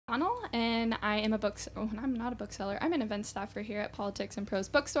Connell, and I am I'm not a bookseller. I'm an event staffer here at Politics and Prose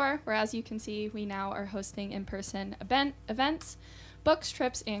bookstore, where, as you can see, we now are hosting in-person events, books,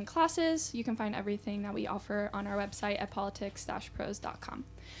 trips, and classes. You can find everything that we offer on our website at politics-prose.com.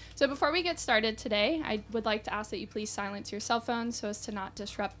 So before we get started today, I would like to ask that you please silence your cell phones so as to not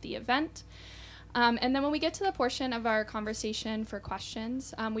disrupt the event. And then when we get to the portion of our conversation for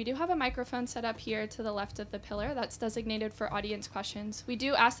questions, we do have a microphone set up here to the left of the pillar that's designated for audience questions. We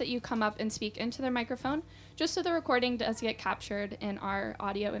do ask that you come up and speak into the microphone, just so the recording does get captured in our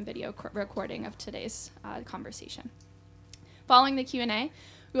audio and video recording of today's conversation. Following the Q&A,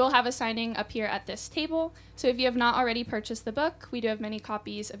 we will have a signing up here at this table. So if you have not already purchased the book, we do have many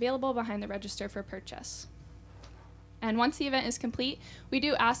copies available behind the register for purchase. And once the event is complete, we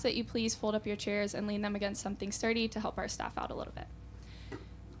do ask that you please fold up your chairs and lean them against something sturdy to help our staff out a little bit.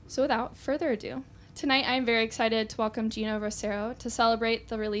 So without further ado, tonight I am very excited to welcome Geena Rocero to celebrate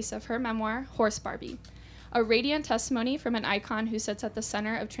the release of her memoir, Horse Barbie, a radiant testimony from an icon who sits at the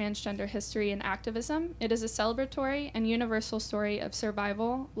center of transgender history and activism. It is a celebratory and universal story of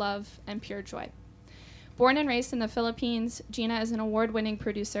survival, love, and pure joy. Born and raised in the Philippines, Geena is an award-winning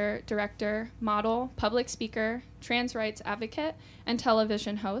producer, director, model, public speaker, trans rights advocate, and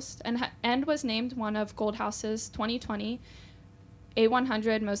television host, and was named one of Gold House's 2020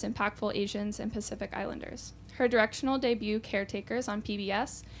 A100 Most Impactful Asians and Pacific Islanders. Her directional debut, Caretakers, on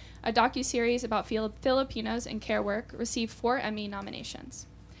PBS, a docuseries about Filipinos and care work, received 4 Emmy nominations.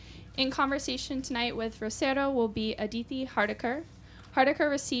 In conversation tonight with Rocero will be Aditi Hardikar.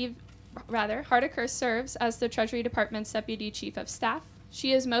 Hardikar serves as the Treasury Department's Deputy Chief of Staff.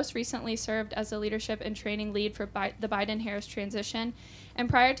 She has most recently served as the Leadership and Training Lead for the Biden-Harris transition, and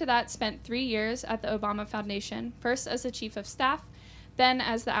prior to that spent 3 years at the Obama Foundation, first as the Chief of Staff, then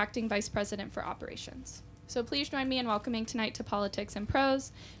as the Acting Vice President for Operations. So please join me in welcoming tonight to Politics and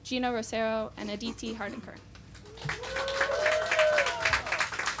Prose, Geena Rocero and Aditi Hardikar.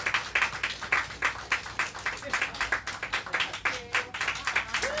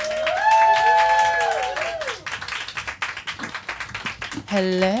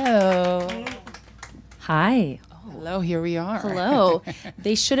 Hello. Hi. Hello, here we are. Hello.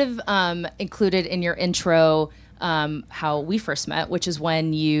 They should have included in your intro how we first met, which is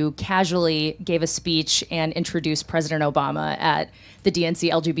when you casually gave a speech and introduced President Obama at the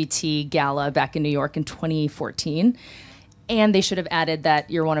DNC LGBT gala back in New York in 2014. And they should have added that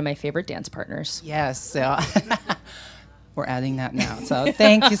you're one of my favorite dance partners. Yes. So we're adding that now. So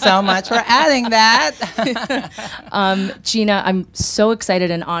thank you so much for adding that. Geena, I'm so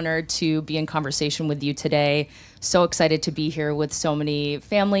excited and honored to be in conversation with you today. So excited to be here with so many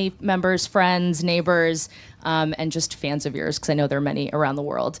family members, friends, neighbors, and just fans of yours, because I know there are many around the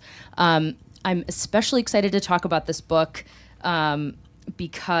world. I'm especially excited to talk about this book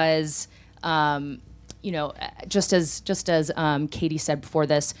because you know, just as Katie said before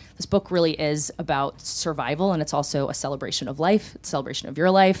this book really is about survival, and it's also a celebration of life. It's a celebration of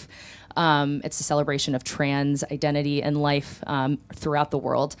your life. It's a celebration of trans identity and life throughout the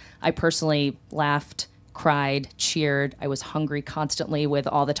world. I personally laughed, cried, cheered. I was hungry constantly with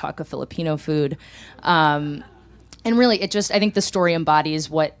all the talk of Filipino food. And really, I think the story embodies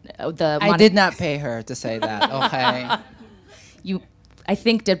what I did not pay her to say that, okay? I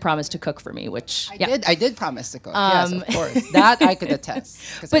think did promise to cook for me, which I did promise to cook. Yes, of course. That I could attest.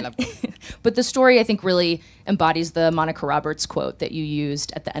 But the story, I think, really embodies the Monica Roberts quote that you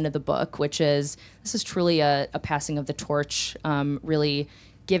used at the end of the book, which is, this is truly a passing of the torch, really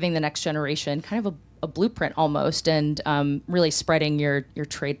giving the next generation kind of a blueprint almost, and really spreading your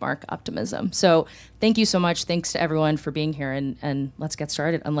trademark optimism. So thank you so much. Thanks to everyone for being here, and let's get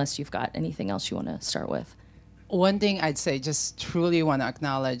started, unless you've got anything else you want to start with. One thing I'd say, just truly want to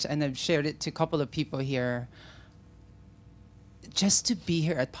acknowledge, and I've shared it to a couple of people here, just to be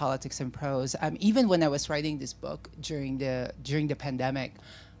here at Politics and Prose. Even when I was writing this book during the pandemic,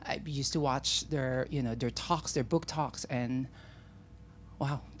 I used to watch their talks, their book talks, and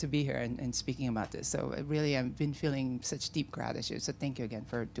wow, to be here and speaking about this. So really, I've been feeling such deep gratitude. So thank you again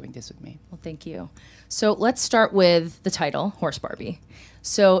for doing this with me. Well, thank you. So let's start with the title, Horse Barbie.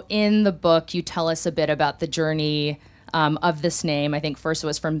 So in the book, you tell us a bit about the journey of this name. I think first it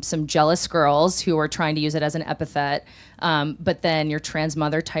was from some jealous girls who were trying to use it as an epithet. But then your trans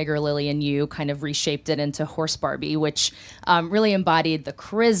mother, Tiger Lily, and you kind of reshaped it into Horse Barbie, which really embodied the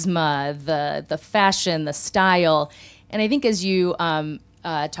charisma, the fashion, the style. And I think as you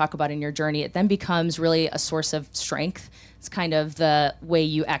talk about in your journey, it then becomes really a source of strength. It's kind of the way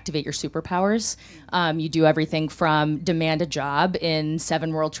you activate your superpowers. You do everything from demand a job in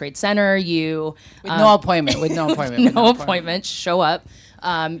 7 World Trade Center. With no appointment. No appointment, show up.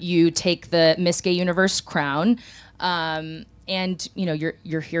 You take the Miss Gay Universe crown. And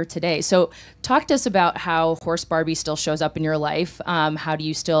you're here today. So talk to us about how Horse Barbie still shows up in your life. How do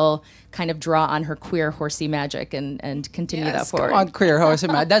you still kind of draw on her queer horsey magic and continue that forward? Come on, queer horsey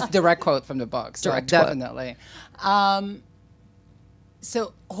magic. That's a direct quote from the book. So Direct quote. definitely.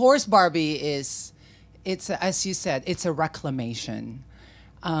 So Horse Barbie as you said, it's a reclamation.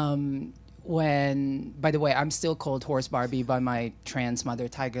 By the way, I'm still called Horse Barbie by my trans mother,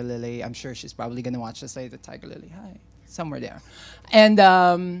 Tiger Lily. I'm sure she's probably going to watch this later. Tiger Lily, hi. Somewhere there.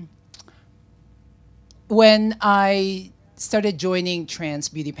 And when I started joining trans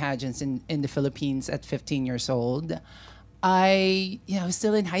beauty pageants in the Philippines at 15 years old, I was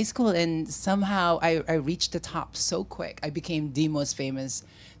still in high school, and somehow I reached the top so quick. I became the most famous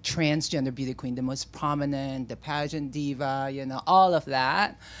transgender beauty queen, the most prominent, the pageant diva, all of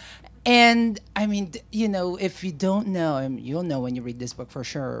that. And I mean, if you don't know, you'll know when you read this book for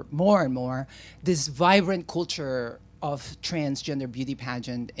sure, more and more, this vibrant culture of transgender beauty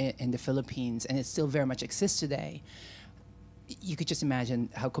pageant in the Philippines, and it still very much exists today. You could just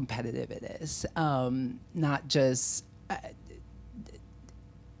imagine how competitive it is. Not just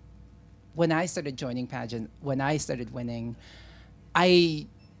when I started joining pageant, when I started winning, I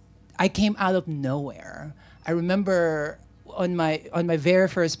came out of nowhere. I remember on my very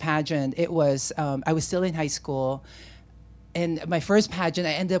first pageant, it was I was still in high school. And my first pageant,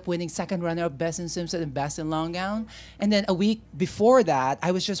 I ended up winning second runner-up, best in swimsuit and best in long gown. And then a week before that,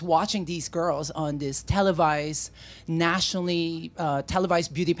 I was just watching these girls on this televised, nationally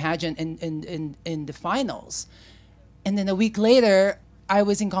televised beauty pageant in the finals. And then a week later, I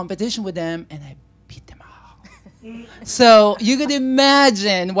was in competition with them, and I beat them all. So you could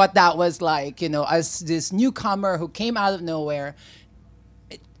imagine what that was like, as this newcomer who came out of nowhere.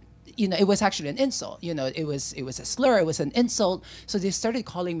 It was actually an insult. It was a slur. It was an insult. So they started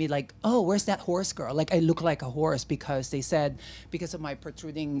calling me like, "Oh, where's that horse girl?" Like I look like a horse because they said because of my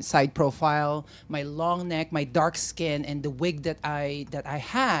protruding side profile, my long neck, my dark skin, and the wig that I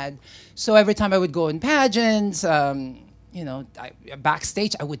had. So every time I would go in pageants,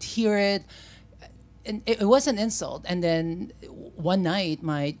 backstage, I would hear it. And it was an insult. And then one night,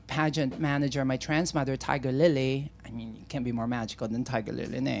 my pageant manager, my trans mother, Tiger Lily, I mean, you can't be more magical than Tiger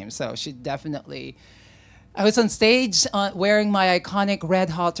Lily name. So she definitely, I was on stage wearing my iconic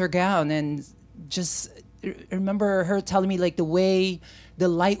red halter gown, and just remember her telling me like the way the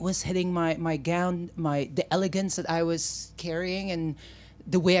light was hitting my gown, the elegance that I was carrying, and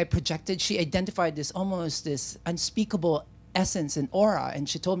the way I projected. She identified this unspeakable essence and aura, and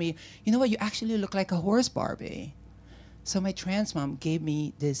she told me, "You know what, you actually look like a horse Barbie." So my trans mom gave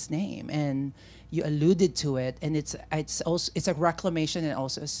me this name, and you alluded to it, and it's a reclamation and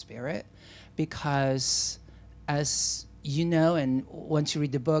also a spirit, because as you know, and once you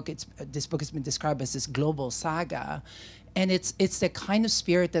read the book, this book has been described as this global saga, and it's the kind of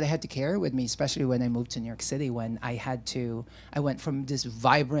spirit that I had to carry with me, especially when I moved to New York City, when I went from this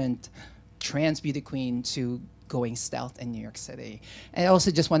vibrant trans beauty queen to going stealth in New York City. And I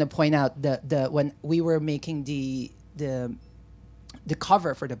also just want to point out when we were making the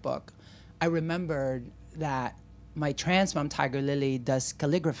cover for the book, I remembered that my trans mom, Tiger Lily, does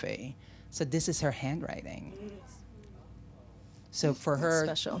calligraphy. So this is her handwriting. So for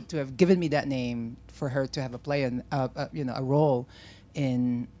her to have given me that name, for her to have a role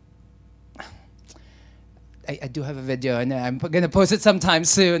in, I do have a video, and I'm gonna post it sometime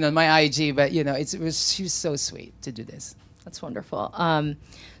soon on my IG. But she was so sweet to do this. That's wonderful.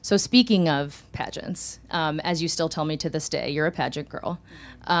 So speaking of pageants, as you still tell me to this day, you're a pageant girl.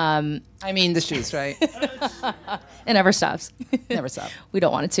 I mean the shoes, right? It never stops. Never stop. We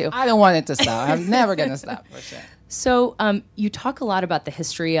don't want it to. I don't want it to stop. I'm never gonna stop for sure. So you talk a lot about the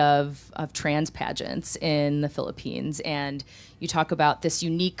history of trans pageants in the Philippines, and you talk about this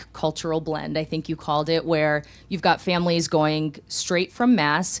unique cultural blend, I think you called it, where you've got families going straight from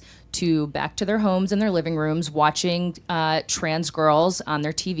mass to back to their homes and their living rooms, watching trans girls on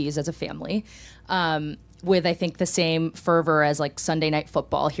their TVs as a family, with, I think, the same fervor as like Sunday Night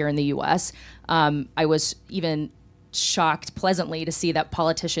Football here in the US. I was even shocked pleasantly to see that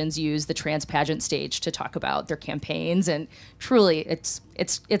politicians use the trans pageant stage to talk about their campaigns, and truly it's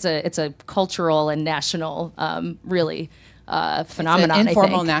a cultural and national really phenomenon. It's an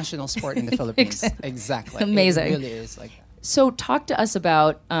informal I think. national sport in the Philippines. Exactly. Amazing. It really is like that. So talk to us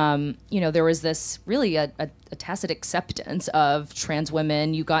about, there was this really a tacit acceptance of trans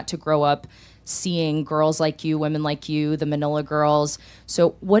women. You got to grow up seeing girls like you, women like you, the Manila girls.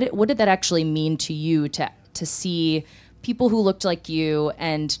 So what did that actually mean to you to see people who looked like you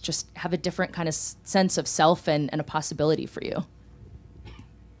and just have a different kind of sense of self and a possibility for you?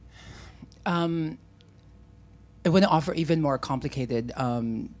 I want to offer even more complicated,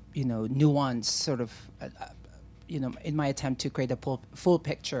 nuance sort of, in my attempt to create a full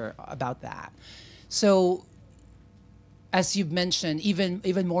picture about that. So, as you've mentioned,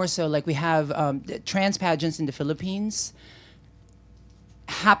 even more so, like we have the trans pageants in the Philippines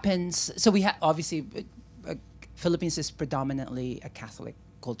happens. So we have obviously, Philippines is predominantly a Catholic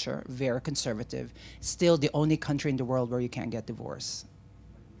culture, very conservative. Still the only country in the world where you can't get divorced.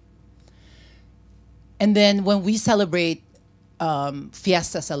 And then when we celebrate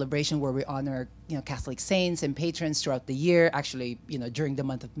fiesta celebration, where we honor Catholic saints and patrons throughout the year, actually during the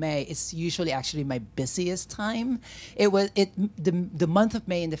month of May, it's usually actually my busiest time. The month of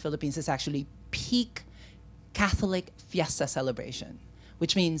May in the Philippines is actually peak Catholic fiesta celebration,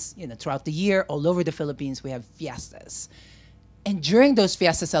 which means throughout the year all over the Philippines we have fiestas, and during those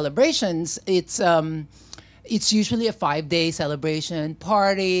fiesta celebrations it's usually a 5-day celebration,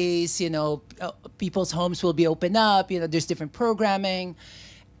 parties, people's homes will be open up, there's different programming.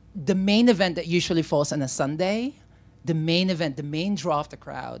 The main event that usually falls on a Sunday, the main draw of the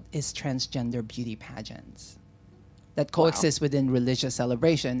crowd is transgender beauty pageants that coexist within religious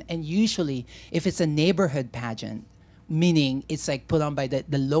celebration. And usually, if it's a neighborhood pageant, meaning it's like put on by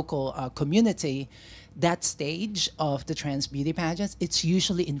the local community, that stage of the trans beauty pageants, it's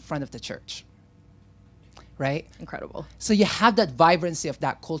usually in front of the church. Right? Incredible. So you have that vibrancy of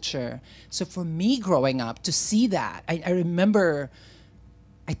that culture. So for me growing up, to see that, I remember,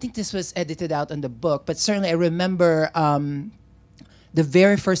 I think this was edited out in the book, but certainly I remember the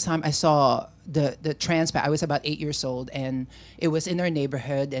very first time I saw the trans, I was about 8 years old, and it was in our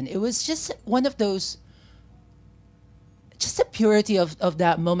neighborhood, and it was just one of those, just the purity of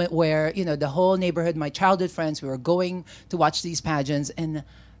that moment where, the whole neighborhood, my childhood friends, we were going to watch these pageants, and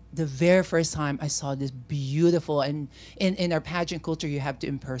the very first time I saw this beautiful, and in our pageant culture, you have to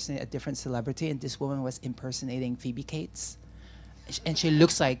impersonate a different celebrity, and this woman was impersonating Phoebe Cates. And she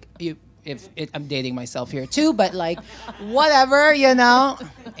looks like, I'm dating myself here too, but like, whatever,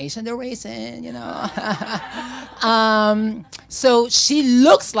 Asian the racing, so she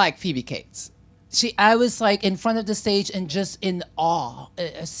looks like Phoebe Cates. I was like in front of the stage and just in awe,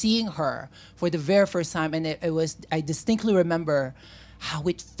 seeing her for the very first time, and I distinctly remember how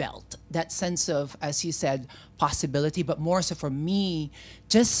it felt, that sense of, as you said, possibility, but more so for me,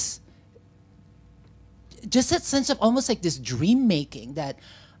 just that sense of almost like this dream making, that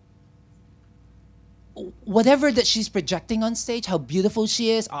whatever that she's projecting on stage, how beautiful she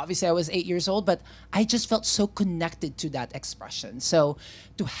is. Obviously, I was 8 years old, but I just felt so connected to that expression. So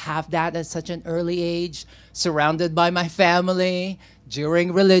to have that at such an early age, surrounded by my family,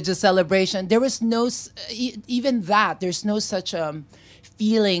 during religious celebration, there was no, even that, there's no such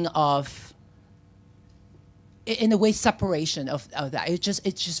feeling of, in a way, separation of that. It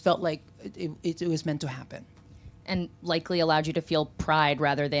just felt like it was meant to happen. And likely allowed you to feel pride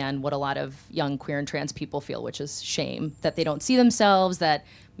rather than what a lot of young queer and trans people feel, which is shame, that they don't see themselves, that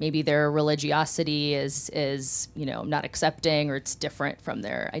maybe their religiosity is not accepting, or it's different from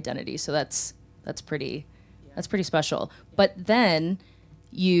their identity. So that's pretty special. But then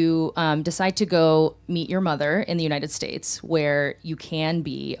you decide to go meet your mother in the United States, where you can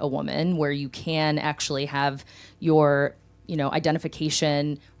be a woman, where you can actually have your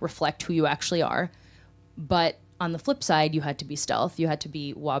identification reflect who you actually are. But on the flip side, you had to be stealth. You had to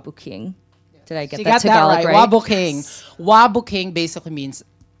be wabuking. Did I get that Tagalog right? Wabuking. Wabuking basically means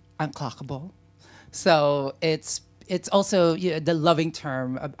unclockable. So it's also the loving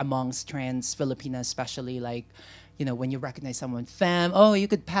term amongst trans Filipinas, especially, like, when you recognize someone, femme, oh, you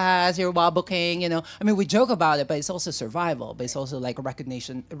could pass, you're wabuking, I mean, we joke about it, but it's also survival, but it's also like a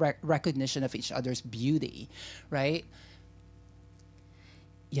recognition of each other's beauty, right?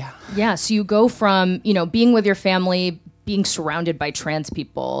 Yeah. So you go from, being with your family, being surrounded by trans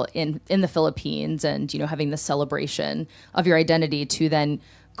people in the Philippines, and, having the celebration of your identity, to then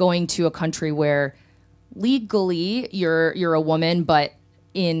going to a country where legally you're a woman, but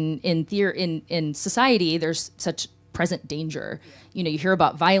in society there's such present danger. You hear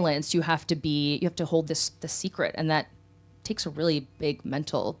about violence, you have to hold this secret, and that takes a really big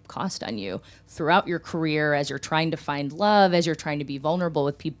mental cost on you throughout your career as you're trying to find love, as you're trying to be vulnerable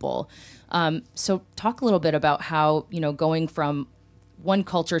with people. So talk a little bit about how, going from one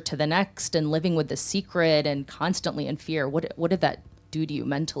culture to the next and living with the secret and constantly in fear, what did that do to you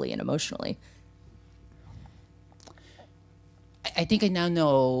mentally and emotionally? I think I now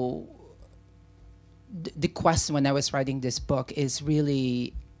know the quest when I was writing this book is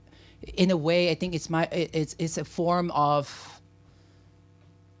really, in a way, I think it's a form of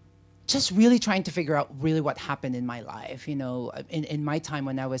just really trying to figure out really what happened in my life. You know, in my time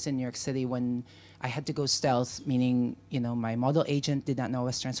when I was in New York City, when I had to go stealth, meaning, you know, my model agent did not know I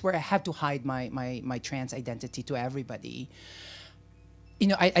was trans, where I had to hide my trans identity to everybody. You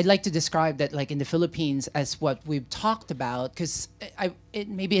know, I'd like to describe that, like, in the Philippines, as what we've talked about, because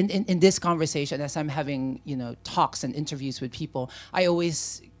maybe in this conversation, as I'm having, you know, talks and interviews with people, I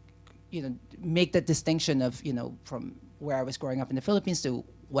always, you know, make that distinction of, you know, from where I was growing up in the Philippines to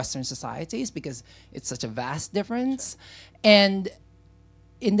Western societies, because it's such a vast difference. And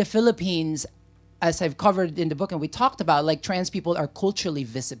in the Philippines, as I've covered in the book and we talked about, like, trans people are culturally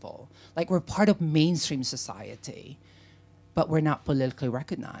visible. Like, we're part of mainstream society, but we're not politically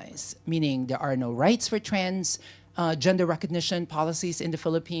recognized, meaning there are no rights for trans gender recognition policies in the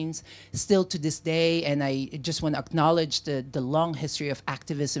Philippines still to this day. And I just want to acknowledge the long history of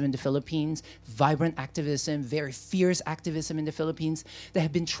activism in the Philippines, vibrant activism, very fierce activism in the Philippines that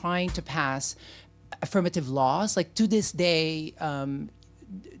have been trying to pass affirmative laws. Like, to this day,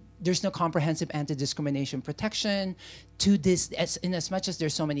 there's no comprehensive anti-discrimination protection. To this, in as much as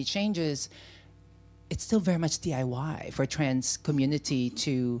there's so many changes, it's still very much DIY for trans community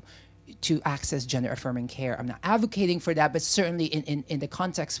to access gender-affirming care. I'm not advocating for that, but certainly in the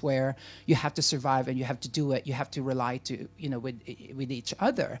context where you have to survive and you have to do it, you have to rely to, you know, with each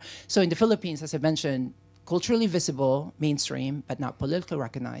other. So in the Philippines, as I mentioned, culturally visible, mainstream, but not politically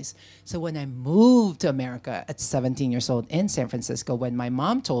recognized. So when I moved to America at 17 years old in San Francisco, when my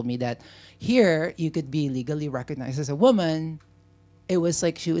mom told me that here you could be legally recognized as a woman, it was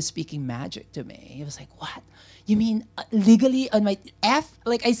like she was speaking magic to me. It was like, what? You mean legally on my F?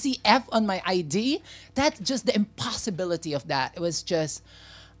 Like, I see F on my ID? That's just the impossibility of that. It was just,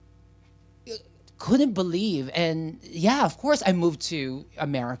 couldn't believe. And yeah, of course I moved to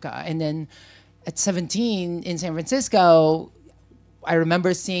America. And then at 17 in San Francisco, I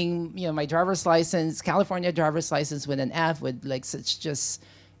remember seeing, you know, my driver's license, California driver's license with an F, with like such just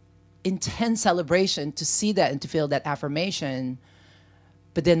intense celebration to see that and to feel that affirmation.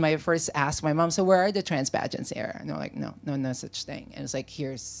 But then my first asked my mom, so where are the trans pageants here? And they're like, no such thing. And it's like,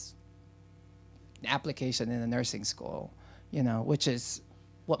 here's an application in a nursing school, you know, which is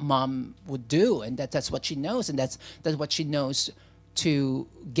what mom would do. And that's what she knows. And that's what she knows to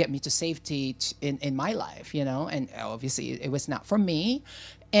get me to safety in my life, you know. And obviously it was not for me.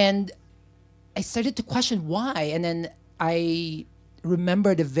 And I started to question why. And then I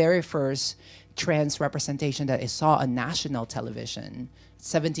remember the very first trans representation that I saw on national television,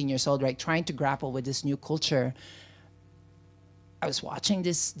 17 years old, right, trying to grapple with this new culture. I was watching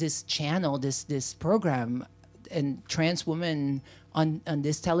this channel, this program, and trans woman on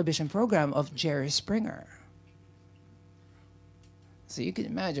this television program of Jerry Springer. So you can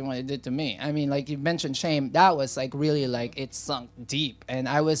imagine what it did to me. I mean, like you mentioned shame, that was like really like it sunk deep. And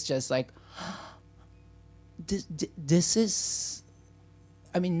I was just like, this is,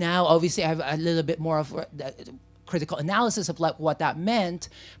 I mean, now obviously I have a little bit more of critical analysis of like what that meant,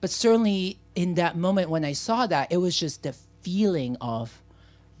 but certainly in that moment when I saw that, it was just the feeling of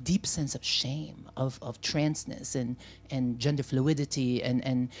deep sense of shame of transness and gender fluidity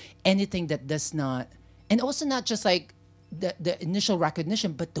and anything that does not, and also not just like the initial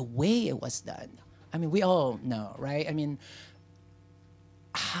recognition, but the way it was done. I mean, we all know, right? I mean,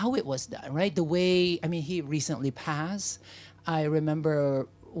 how it was done, right? The way, I mean, he recently passed. I remember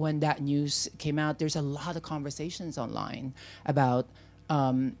when that news came out, there's a lot of conversations online about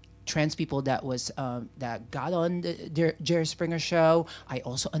trans people that got on the Jerry Springer show. I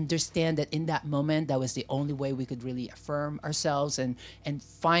also understand that in that moment, that was the only way we could really affirm ourselves and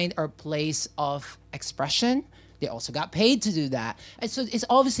find our place of expression. They also got paid to do that. And so it's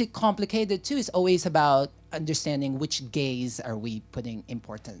obviously complicated too. It's always about understanding which gaze are we putting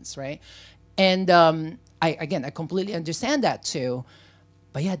importance, right? And I completely understand that too.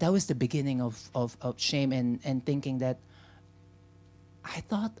 But yeah, that was the beginning of shame and thinking that I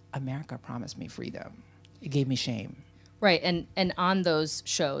thought America promised me freedom. It gave me shame. Right, and on those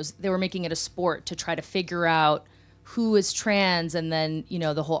shows, they were making it a sport to try to figure out who is trans, and then, you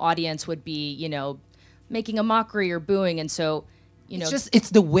know, the whole audience would be, you know, making a mockery or booing, and so, you know. It's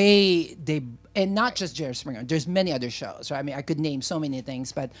the way they, and not just Jerry Springer, there's many other shows, right? I mean, I could name so many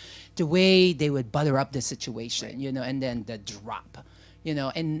things, but the way they would butter up the situation, right, you know, and then the drop. You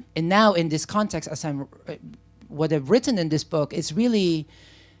know, and now in this context, as what I've written in this book is really,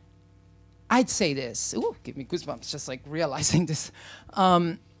 I'd say this. Ooh, give me goosebumps just like realizing this.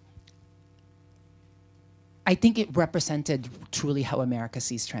 I think it represented truly how America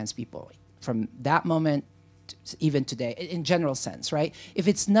sees trans people from that moment to even today, in general sense, right? If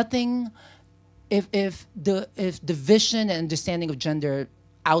it's nothing, if the vision and understanding of gender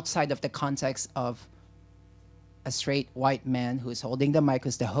outside of the context of a straight white man who's holding the mic,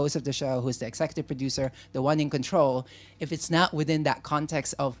 who's the host of the show, who's the executive producer, the one in control, if it's not within that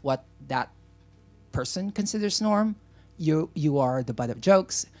context of what that person considers norm, you are the butt of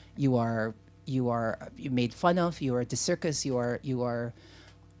jokes. You made fun of. You are the circus. You are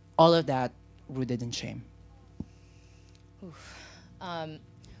all of that rooted in shame.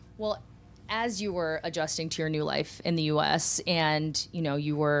 Well, as you were adjusting to your new life in the U.S. and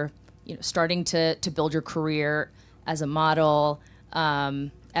you were starting to build your career as a model,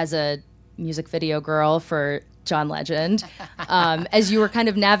 as a music video girl for John Legend, as you were kind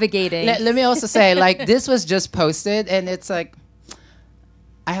of navigating. Let me also say, like, this was just posted, and it's like,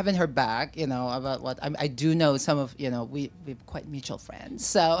 I haven't heard back, about what I do know. Some of we're quite mutual friends,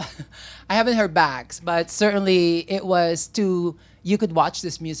 so I haven't heard back. But certainly, it was you could watch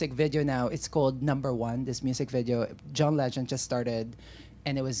this music video now. It's called Number One. This music video, John Legend just started,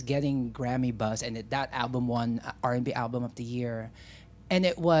 and it was getting Grammy buzz, and that album won R&B Album of the Year. And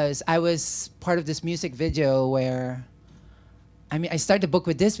I was part of this music video where, I started the book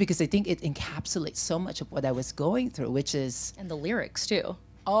with this because I think it encapsulates so much of what I was going through, which is... And the lyrics, too.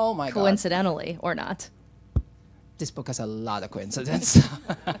 Oh, my God. Coincidentally, or not. This book has a lot of coincidence.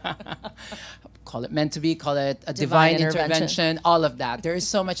 Call it meant to be, call it a divine intervention, all of that. There is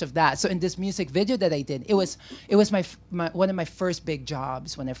so much of that. So in this music video that I did, it was my one of my first big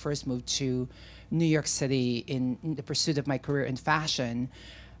jobs when I first moved to New York City in the pursuit of my career in fashion.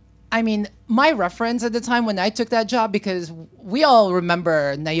 My reference at the time when I took that job, because we all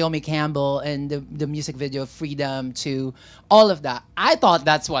remember Naomi Campbell and the music video Freedom to all of that. I thought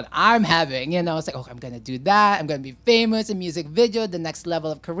that's what I'm having. It's like, I'm going to do that. I'm going to be famous in music video, the next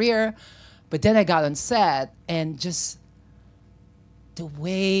level of career. But then I got on set, and just the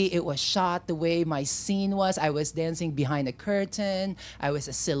way it was shot, the way my scene was, I was dancing behind a curtain. I was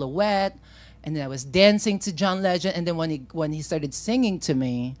a silhouette. And then I was dancing to John Legend. And then when he started singing to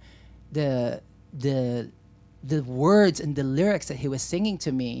me, the words and the lyrics that he was singing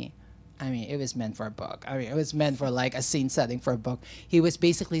to me, it was meant for a book. It was meant for like a scene setting for a book. He was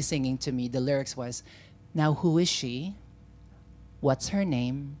basically singing to me. The lyrics was, "Now who is she? What's her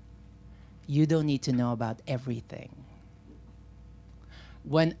name? You don't need to know about everything."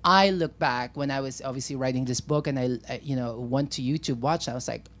 When I look back, when I was obviously writing this book and I went to YouTube, watched, I was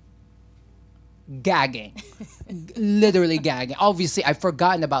like, gagging, literally gagging. Obviously, I've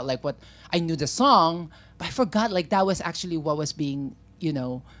forgotten about like what I knew the song, but I forgot like that was actually what was being,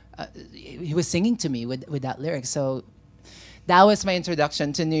 he was singing to me with that lyric. So that was my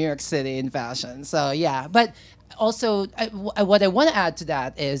introduction to New York City in fashion. So yeah, but also what I want to add to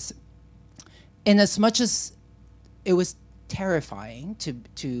that is, in as much as it was terrifying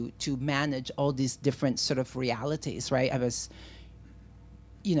to manage all these different sort of realities, right? I was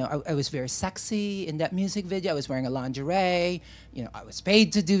very sexy in that music video. I was wearing a lingerie. I was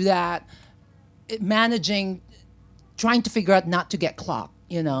paid to do that. Trying to figure out not to get clocked.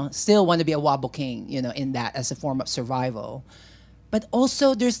 Still want to be a wobble king. In that as a form of survival. But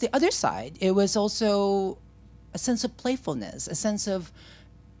also there's the other side. It was also a sense of playfulness, a sense of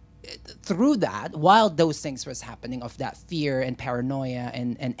through that, while those things was happening, of that fear and paranoia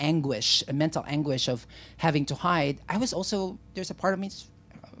and anguish, and mental anguish of having to hide, there's a part of me,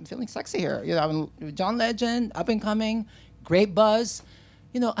 I'm feeling sexy here. I'm John Legend, up and coming, great buzz.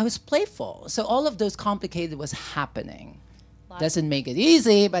 I was playful. So all of those complicated was happening. Doesn't make it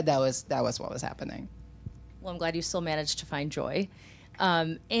easy, but that was what was happening. Well, I'm glad you still managed to find joy.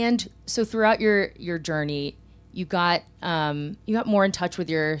 And so throughout your journey, you got more in touch with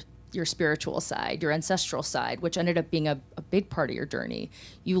your spiritual side, your ancestral side, which ended up being a big part of your journey.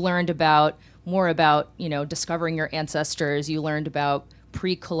 You learned more about discovering your ancestors. You learned about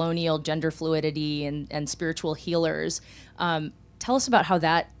pre-colonial gender fluidity and spiritual healers. Tell us about how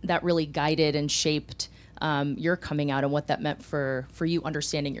that really guided and shaped your coming out and what that meant for you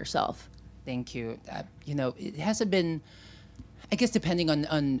understanding yourself. Thank you. It hasn't been, I guess, depending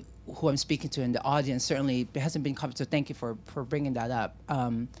on who I'm speaking to in the audience, certainly it hasn't been covered, so thank you for bringing that up.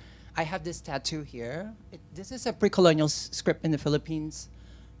 I have this tattoo here. This is a pre-colonial script in the Philippines.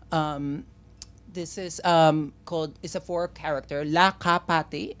 This is it's a 4-character,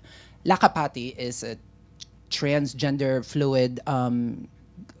 Lakapati. Lakapati is a transgender fluid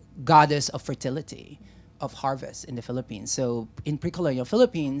goddess of fertility, of harvest in the Philippines. So in pre-colonial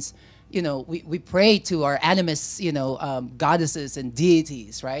Philippines, we pray to our animist, goddesses and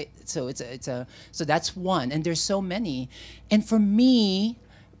deities, right? So so that's one, and there's so many. And for me,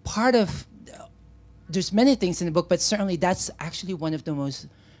 there's many things in the book, but certainly that's actually one of the most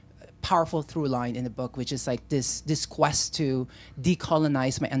powerful through line in the book, which is like this quest to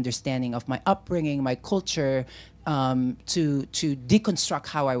decolonize my understanding of my upbringing, my culture, to deconstruct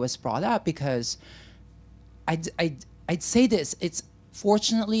how I was brought up. Because I'd say this, it's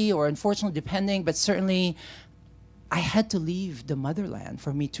fortunately or unfortunately depending, but certainly I had to leave the motherland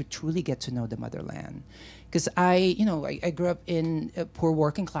for me to truly get to know the motherland. Because I grew up in a poor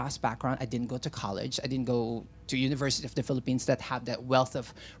working class background. I didn't go to college. I didn't go to University of the Philippines that have that wealth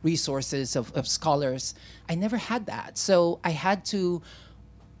of resources, of scholars. I never had that. So I had to,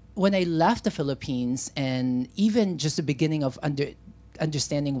 when I left the Philippines, and even just the beginning of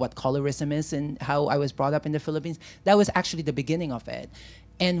understanding what colorism is and how I was brought up in the Philippines, that was actually the beginning of it.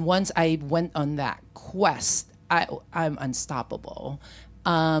 And once I went on that quest, I'm unstoppable.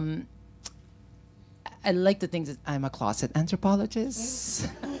 I like to think that I'm a closet anthropologist.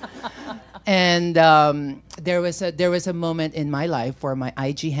 And there was a moment in my life where my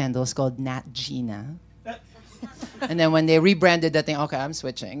IG handle is called Nat Geena. And then when they rebranded that thing, okay, I'm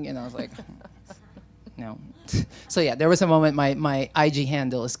switching. I was like, no. So yeah, there was a moment my IG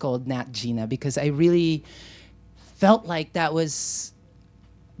handle is called Nat Geena, because I really felt like that was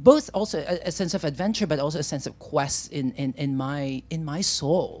both also a sense of adventure, but also a sense of quest in my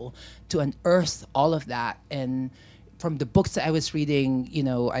soul to unearth all of that. And from the books that I was reading,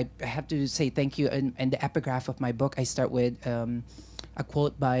 I have to say thank you. And the epigraph of my book, I start with a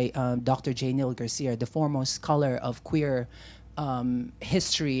quote by Dr. Geena Rocero, the foremost scholar of queer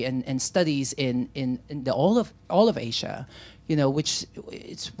history and studies in all of Asia. Which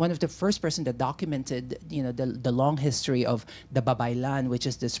it's one of the first person that documented, the long history of the babaylan, which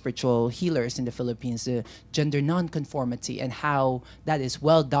is the spiritual healers in the Philippines, the gender nonconformity, and how that is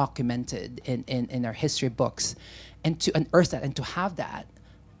well documented in our history books. And to unearth that and to have that,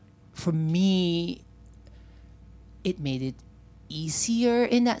 for me, it made it easier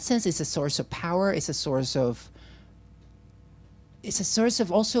in that sense. It's a source of power. It's a source of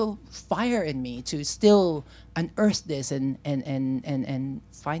also fire in me to still unearth this and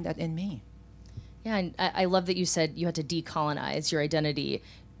find that in me. Yeah, and I love that you said you had to decolonize your identity.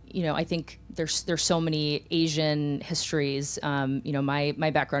 I think there's so many Asian histories.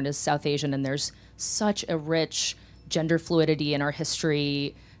 My background is South Asian, and there's such a rich gender fluidity in our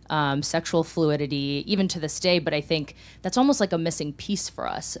history, sexual fluidity, even to this day. But I think that's almost like a missing piece for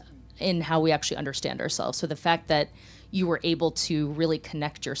us in how we actually understand ourselves. So the fact that you were able to really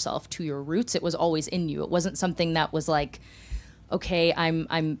connect yourself to your roots, it was always in you. It wasn't something that was like, okay,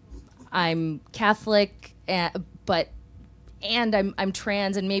 I'm Catholic, but I'm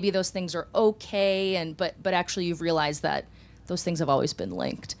trans, and maybe those things are okay, but actually you've realized that those things have always been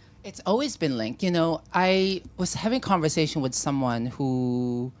linked. It's always been linked. I was having a conversation with someone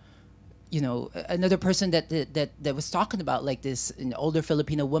who, another person that was talking about like this, an older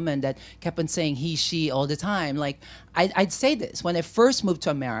Filipino woman that kept on saying he, she all the time. Like I'd say this when I first moved to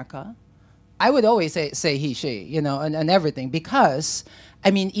America, I would always say he, she, and everything, because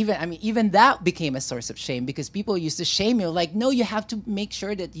even that became a source of shame, because people used to shame you, like, no, you have to make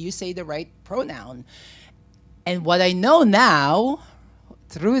sure that you say the right pronoun. And what I know now,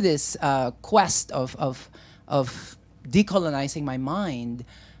 through this quest of decolonizing my mind,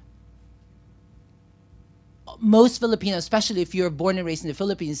 most Filipinos, especially if you're born and raised in the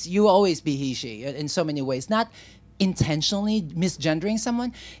Philippines, you always be he, she in so many ways. Not intentionally misgendering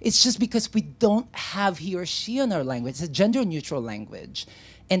someone. It's just because we don't have he or she in our language. It's a gender-neutral language.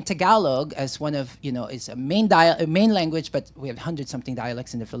 And Tagalog, as one of, is a main language, but we have 100-something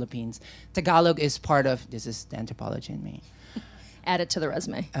dialects in the Philippines. Tagalog is part of, this is the anthropology in me. Add it to the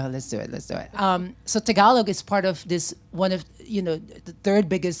resume. Oh, let's do it. So Tagalog is part of this one of the third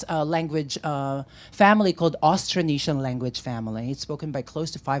biggest language family called Austronesian language family. It's spoken by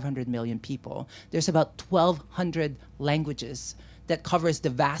close to 500 million people. There's about 1,200 languages that covers the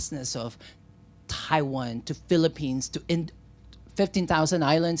vastness of Taiwan to Philippines to 15,000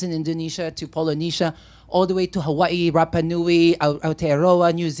 islands in Indonesia to Polynesia, all the way to Hawaii, Rapa Nui,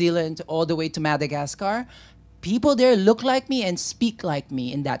 Aotearoa, New Zealand, all the way to Madagascar. People there look like me and speak like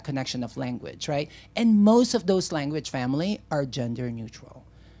me in that connection of language, right? And most of those language family are gender neutral,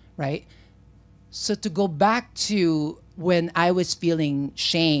 right? So to go back to when I was feeling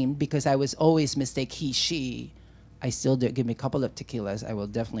shamed because I was always mistake he, she, I still do. Give me a couple of tequilas, I will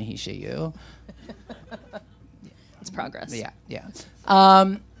definitely he, she you. It's progress. Yeah.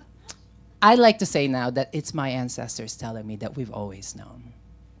 I like to say now that it's my ancestors telling me that we've always known.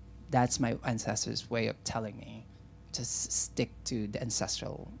 That's my ancestors' way of telling me to stick to the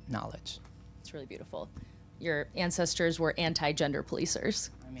ancestral knowledge. It's really beautiful. Your ancestors were anti-gender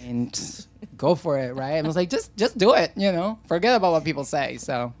policers. I mean, go for it, right? I was like, just do it, Forget about what people say.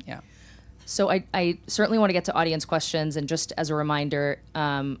 So, yeah. So I certainly want to get to audience questions, and just as a reminder,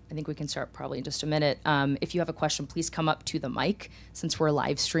 I think we can start probably in just a minute. If you have a question, please come up to the mic. Since we're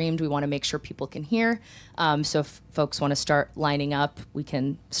live streamed, we want to make sure people can hear. So if folks want to start lining up, we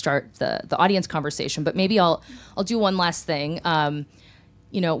can start the audience conversation. But maybe I'll do one last thing.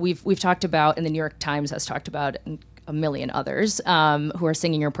 We've talked about, and the New York Times has talked about, and a million others who are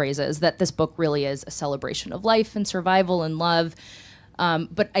singing your praises, that this book really is a celebration of life and survival and love.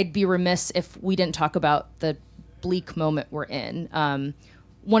 But I'd be remiss if we didn't talk about the bleak moment we're in.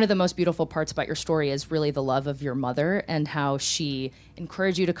 One of the most beautiful parts about your story is really the love of your mother and how she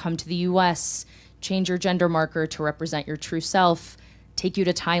encouraged you to come to the US, change your gender marker to represent your true self, take you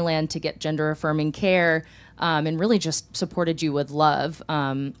to Thailand to get gender-affirming care, and really just supported you with love.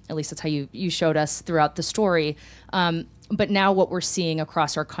 At least that's how you showed us throughout the story. But now what we're seeing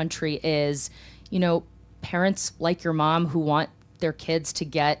across our country is, parents like your mom who want their kids to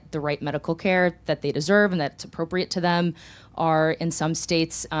get the right medical care that they deserve and that's appropriate to them are in some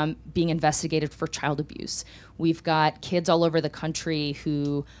states being investigated for child abuse. We've got kids all over the country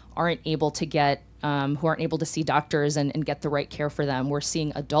who aren't able to see doctors and get the right care for them. We're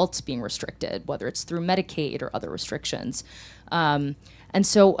seeing adults being restricted, whether it's through Medicaid or other restrictions. And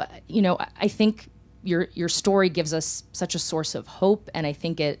so, I think your story gives us such a source of hope, and I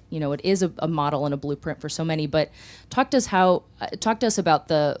think it is a model and a blueprint for so many. But talk to us about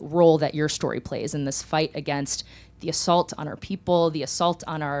the role that your story plays in this fight against the assault on our people, the assault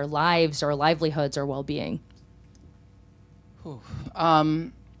on our lives, our livelihoods, our well-being. I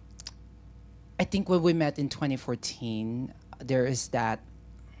think when we met in 2014, there is that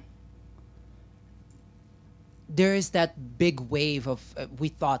big wave of, we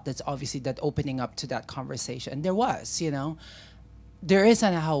thought that's obviously that opening up to that conversation. There was, there is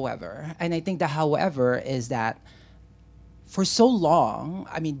an however. And I think the however is that for so long,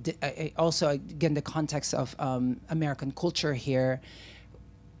 I mean, also, again, the context of American culture here,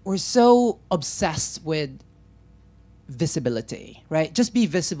 we're so obsessed with visibility, right? Just be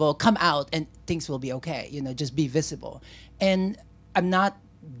visible, come out, and things will be okay. Just be visible. And I'm not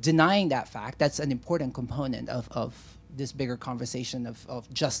denying that fact. That's an important component of this bigger conversation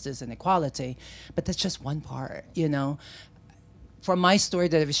of justice and equality. But that's just one part, From my story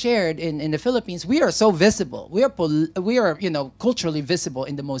that I've shared in the Philippines, we are so visible. We are culturally visible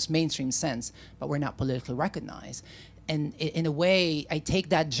in the most mainstream sense, but we're not politically recognized. And in a way, I take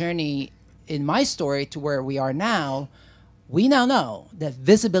that journey in my story to where we are now. We now know that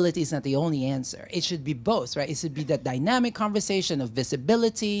visibility is not the only answer. It should be both, right? It should be that dynamic conversation of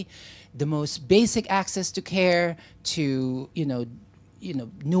visibility, the most basic access to care, to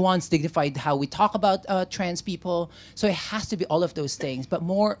nuanced, dignified how we talk about trans people. So it has to be all of those things. But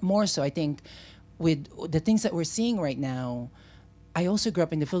more so, I think, with the things that we're seeing right now, I also grew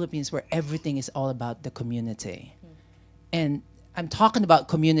up in the Philippines where everything is all about the community. And I'm talking about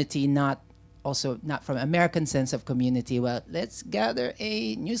community, not from American sense of community. Well, let's gather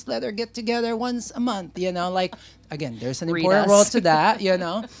a newsletter get together once a month, again, there's an important role to that,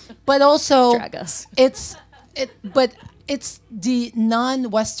 but also drag us. But it's the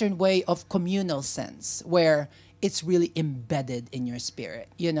non-Western way of communal sense where it's really embedded in your spirit.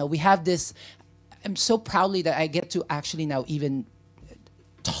 We have this, I'm so proudly that I get to actually now even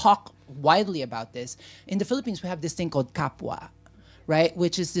talk widely about this. In the Philippines, we have this thing called kapwa, right?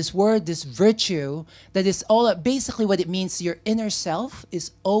 Which is this word, this virtue that is all basically what it means. Your inner self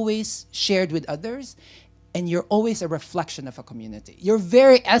is always shared with others, and you're always a reflection of a community. Your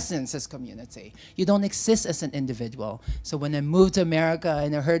very essence is community. You don't exist as an individual. So when I moved to America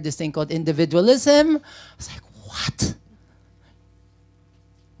and I heard this thing called individualism, I was like, what?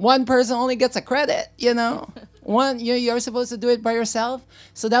 One person only gets a credit, you're supposed to do it by yourself.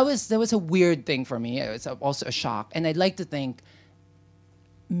 So that was a weird thing for me. It was also a shock. And I'd like to think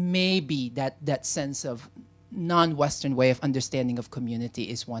maybe that sense of non-Western way of understanding of community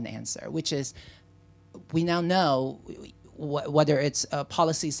is one answer, which is we now know whether it's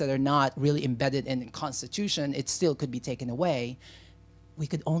policies that are not really embedded in the Constitution, it still could be taken away. We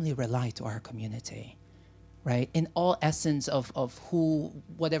could only rely to our community, right? In all essence of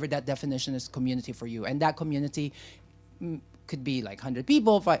whatever that definition is, community for you. And that community could be like 100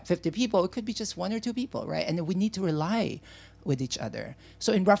 people, 50 people. It could be just 1 or 2 people, right? And we need to rely with each other.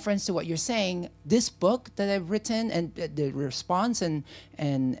 So in reference to what you're saying, this book that I've written and the response and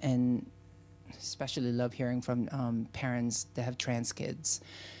especially love hearing from parents that have trans kids.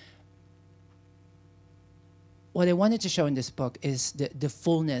 What I wanted to show in this book is the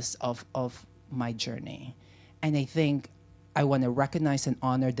fullness of my journey. And I think I want to recognize and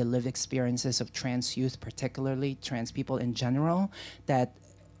honor the lived experiences of trans youth, particularly trans people in general, that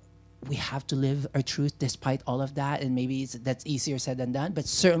we have to live our truth despite all of that, and maybe that's easier said than done. But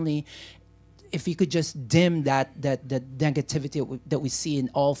certainly, if you could just dim that negativity that we see in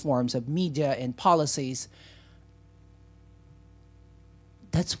all forms of media and policies,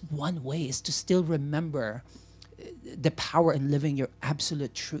 that's one way, is to still remember the power in living your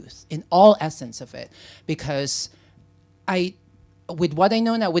absolute truth in all essence of it. Because with what I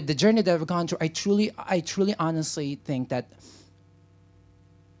know now, with the journey that I've gone through, I truly honestly think that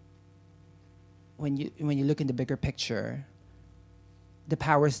when you look in the bigger picture, the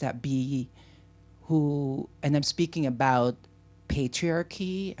powers that be, who, and I'm speaking about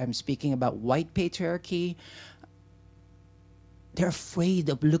patriarchy, I'm speaking about white patriarchy, they're afraid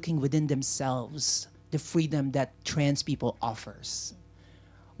of looking within themselves the freedom that trans people offers,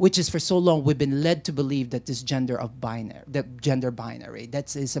 which is, for so long we've been led to believe that this gender binary,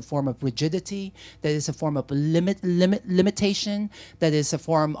 that is a form of rigidity, that is a form of limitation, that is a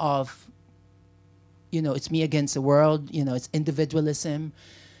form of, it's me against the world, it's individualism.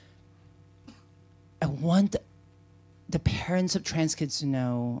 I want the parents of trans kids to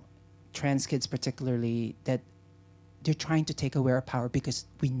know, trans kids particularly, that they're trying to take away our power because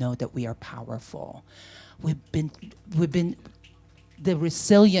we know that we are powerful. We've been the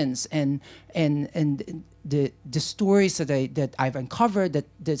resilience and the stories that I've uncovered, that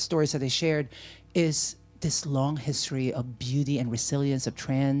the stories that I shared, is this long history of beauty and resilience of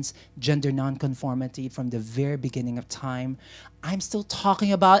trans gender nonconformity from the very beginning of time. I'm still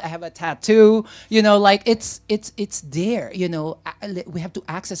talking about. I have a tattoo. Like it's there. We have to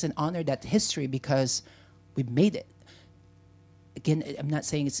access and honor that history because we made it. Again, I'm not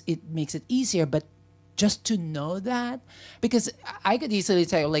saying it makes it easier, but just to know that, because I could easily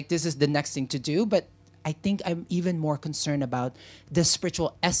tell you, like, this is the next thing to do, but I think I'm even more concerned about the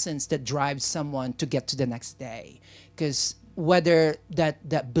spiritual essence that drives someone to get to the next day. Because whether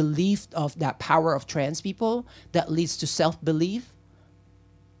that belief of that power of trans people that leads to self-belief,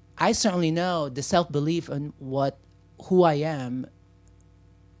 I certainly know the self-belief in who I am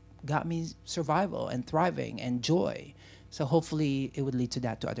got me survival and thriving and joy. So hopefully it would lead to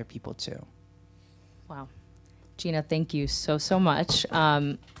that to other people too. Wow. Geena, thank you so much.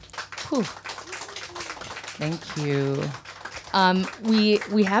 Thank you.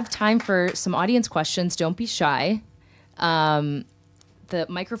 We have time for some audience questions. Don't be shy. The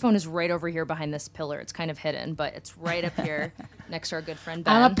microphone is right over here behind this pillar. It's kind of hidden, but it's right up here next to our good friend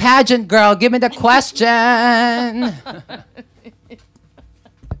Ben. I'm a pageant girl. Give me the question.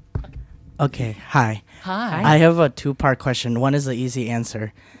 Okay, hi. Hi. I have a two-part question. One is the easy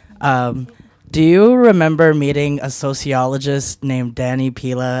answer. Do you remember meeting a sociologist named Danny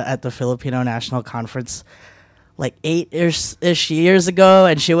Pila at the Filipino National Conference like 8-ish years ago?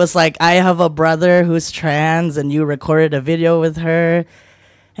 And she was like, I have a brother who's trans, and you recorded a video with her.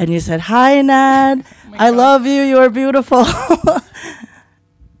 And you said, hi, Nad. I love you. You are beautiful.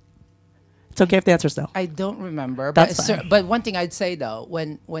 It's okay if the answer's no. I don't remember. That's fine. But one thing I'd say, though,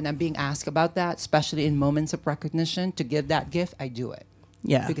 when I'm being asked about that, especially in moments of recognition, to give that gift, I do it.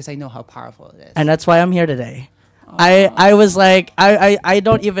 Yeah. Because I know how powerful it is. And that's why I'm here today. I was like, I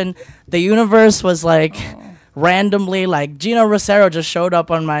don't even, the universe was like randomly like, Geena Rocero just showed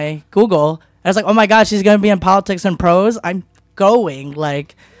up on my Google. I was like, oh my God, she's going to be in Politics and Prose. I'm going.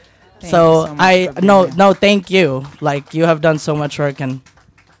 Like, Thank you so much for being here. no, thank you. Like, you have done so much work. And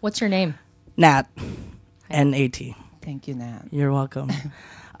What's your name? Nat, N-A-T. Thank you, Nat. You're welcome.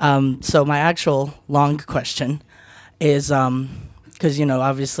 So my actual long question is, because,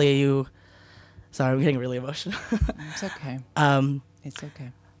 obviously sorry, I'm getting really emotional. It's okay. It's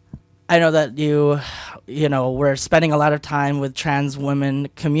okay. I know that we're spending a lot of time with trans women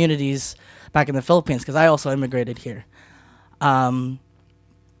communities back in the Philippines, because I also immigrated here.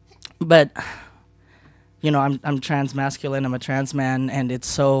 But, I'm trans masculine, I'm a trans man, and it's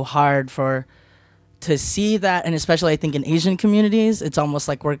so hard to see that, and especially I think in Asian communities, it's almost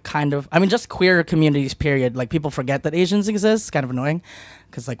like we're kind of, just queer communities, period. Like, people forget that Asians exist. It's kind of annoying,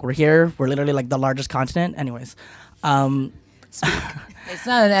 because like we're literally like the largest continent. Anyways. It's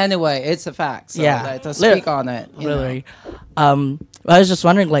not an anyway, it's a fact. So yeah. to speak on it. Literally. I was just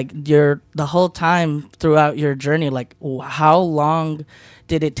wondering, like, the whole time throughout your journey, like, how long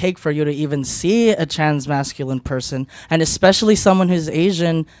did it take for you to even see a trans masculine person, and especially someone who's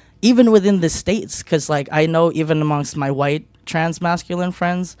Asian, even within the States? Because, like, I know even amongst my white trans masculine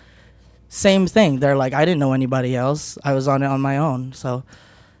friends, same thing. They're like, I didn't know anybody else. I was on it on my own. So,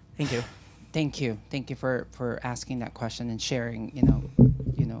 thank you. Thank you for asking that question and sharing,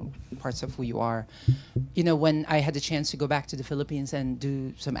 parts of who you are. When I had the chance to go back to the Philippines and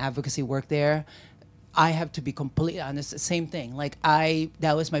do some advocacy work there, I have to be completely honest, the same thing. Like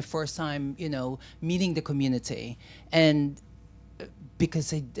that was my first time, meeting the community. And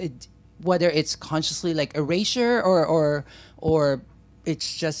because whether it's consciously like erasure or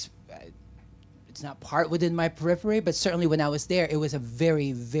it's just, it's not part within my periphery, but certainly when I was there, it was a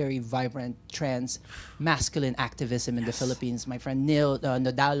very, very vibrant trans masculine activism in the Philippines. My friend Neil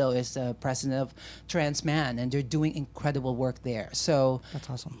Nodalo is the president of Trans Man, and they're doing incredible work there. So That's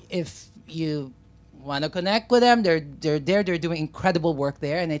awesome. if you want to connect with them, they're there, they're doing incredible work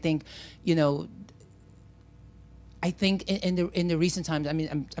there. And I think, in the recent times, I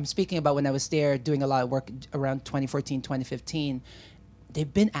mean, I'm speaking about when I was there doing a lot of work around 2014, 2015,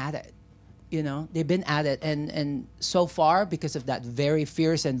 they've been at it. They've been at it, and so far, because of that very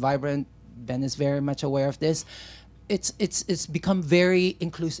fierce and vibrant, Ben is very much aware of this, it's become very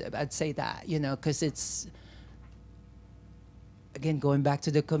inclusive. I'd say that, because it's, again, going back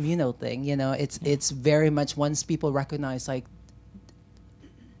to the communal thing, it's very much, once people recognize, like,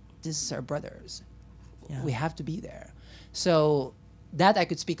 this is our brothers, we have to be there. So that I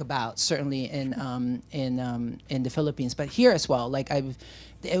could speak about certainly in the Philippines, but here as well. Like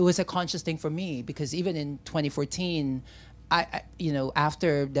it was a conscious thing for me, because even in 2014, I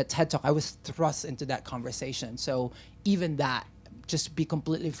after that TED Talk, I was thrust into that conversation. So even that, just to be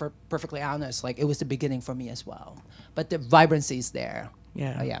completely perfectly honest, like it was the beginning for me as well. But the vibrancy is there.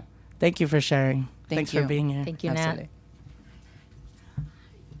 Yeah. Yeah. Thank you for sharing. Thanks you for being here. Thank you, Absolutely. Nat.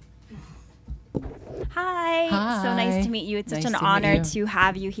 Hi. So nice to meet you. It's such Nice an to meet honor you. to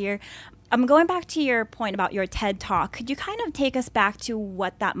have you here. I'm going back to your point about your TED Talk. Could you kind of take us back to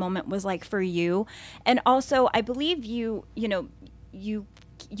what that moment was like for you? And also, I believe you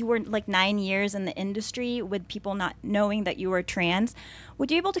were like 9 years in the industry with people not knowing that you were trans.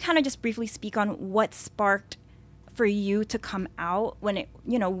 Would you be able to kind of just briefly speak on what sparked for you to come out when it,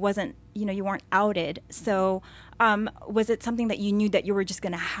 wasn't, you weren't outed? So was it something that you knew that you were just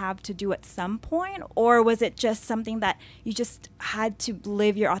going to have to do at some point? Or was it just something that you just had to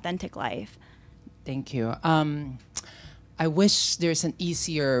live your authentic life? Thank you. I wish there's an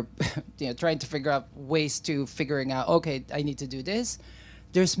easier, trying to figure out ways to figuring out, okay, I need to do this.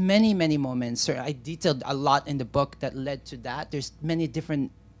 There's many, many moments. I detailed a lot in the book that led to that. There's many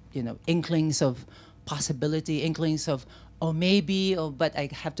different, inklings of possibility, inklings of, oh, maybe, but I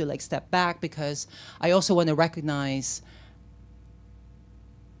have to like step back, because I also want to recognize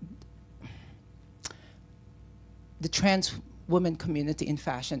the trans woman community in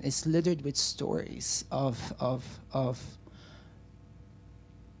fashion is littered with stories of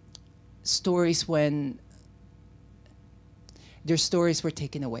stories when their stories were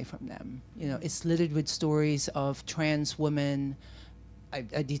taken away from them. It's littered with stories of trans women. I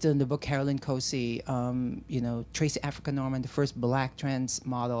detailed in the book Carolyn Cosey, Tracy Africa Norman, the first black trans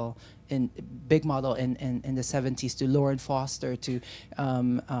model, big model in the 70s, to Lauren Foster, to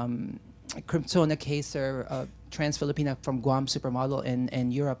Crimsona Kaser, trans Filipina from Guam, supermodel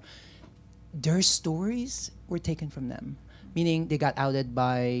in Europe. Their stories were taken from them, meaning they got outed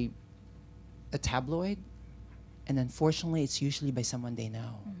by a tabloid, and unfortunately, it's usually by someone they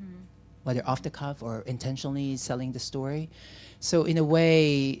know, whether off the cuff or intentionally selling the story. So in a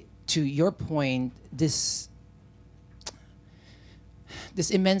way, to your point, this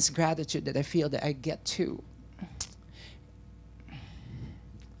immense gratitude that I feel that I get to,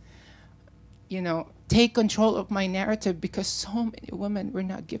 take control of my narrative, because so many women were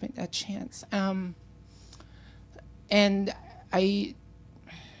not given that chance. And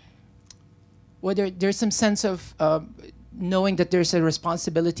whether there's some sense of knowing that there's a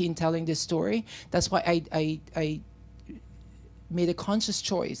responsibility in telling this story, that's why I made a conscious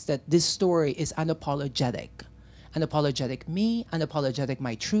choice that this story is unapologetic. Unapologetic me, unapologetic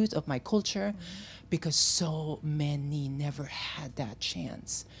my truth of my culture, because so many never had that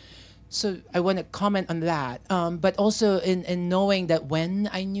chance. So I want to comment on that. But also in knowing that when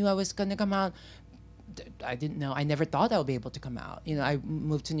I knew I was going to come out, I didn't know. I never thought I would be able to come out. I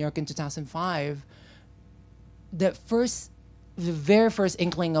moved to New York in 2005. The very first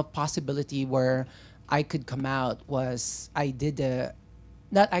inkling of possibility where I could come out was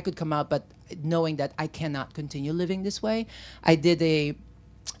not I could come out, but knowing that I cannot continue living this way. I did a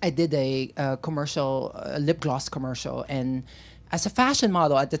commercial, a lip gloss commercial, and as a fashion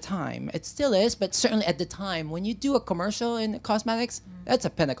model at the time, it still is, but certainly at the time, when you do a commercial in cosmetics, that's a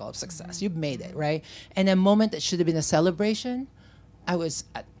pinnacle of success. You've made it, right? And a moment that should have been a celebration,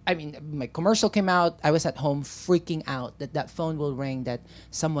 my commercial came out, I was at home freaking out that phone will ring, that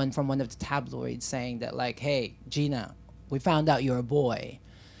someone from one of the tabloids saying that, like, hey, Geena, we found out you're a boy.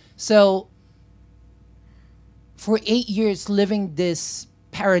 So for 8 years living this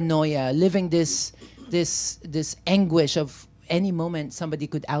paranoia, living this this anguish of any moment somebody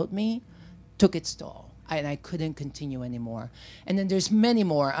could out me took its toll, and I couldn't continue anymore. And then there's many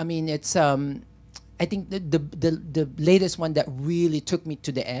more. I mean, it's I think the latest one that really took me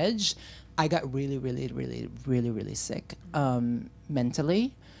to the edge, I got really sick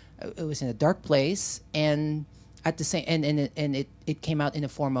mentally. It was in a dark place, and at the same and it came out in the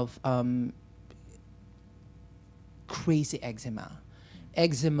form of crazy eczema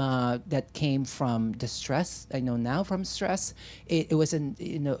that came from the stress. I know now from stress. It was an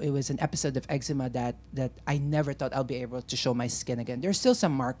episode of eczema that I never thought I'll be able to show my skin again. There's still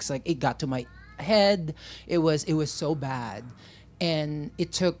some marks, like it got to my head. It was so bad, and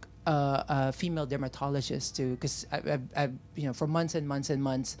it took a female dermatologist to, because I for months and months and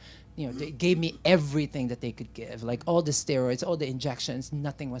months, they gave me everything that they could give, like all the steroids, all the injections,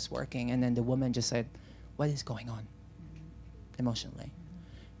 nothing was working. And then the woman just said, "What is going on?" Emotionally.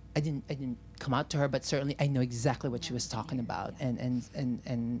 I didn't come out to her, but certainly I know exactly what she was talking about,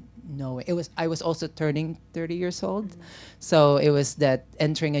 and no, I was also turning 30 years old, so it was that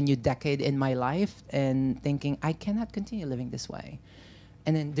entering a new decade in my life and thinking I cannot continue living this way.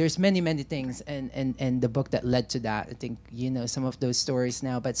 And then there's many things and the book that led to that. I think some of those stories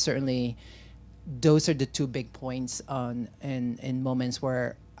now, but certainly those are the two big points in moments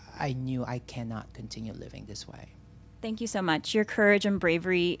where I knew I cannot continue living this way. Thank you so much. Your courage and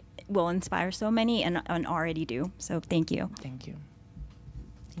bravery will inspire so many and already do. So thank you. Thank you.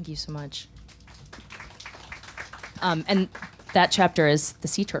 Thank you so much. And that chapter is the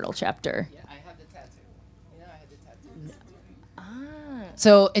sea turtle chapter. Yeah, I have the tattoo. I had the tattoo.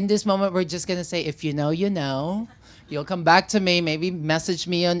 So in this moment, we're just going to say, if you know, you know. You'll come back to me, maybe message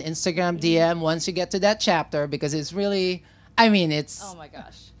me on Instagram DM once you get to that chapter, because it's really, it's... Oh my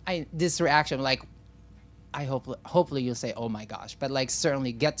gosh. This reaction, like, hopefully you'll say, oh my gosh, but like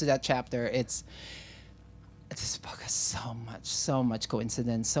certainly get to that chapter. This book has so much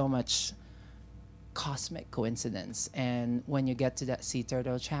coincidence, so much cosmic coincidence. And when you get to that sea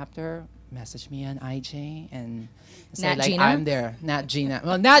turtle chapter, message me on IG and say Nat like, Geena? I'm there. Not Geena.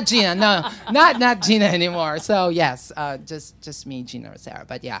 Well, not Geena. No, not Geena anymore. So yes, just me, Geena Rocero.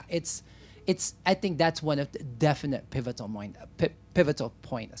 But yeah, it's. I think that's one of the definite pivotal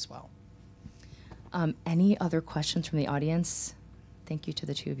point as well. Any other questions from the audience? Thank you to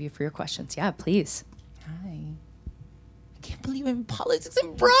the two of you for your questions. Yeah, please. Hi. I can't believe I'm in Politics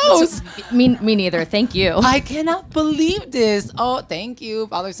and Prose. Me neither. Thank you. I cannot believe this. Oh, thank you,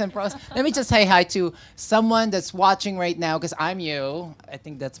 Politics and Prose. Let me just say hi to someone that's watching right now, because I'm you. I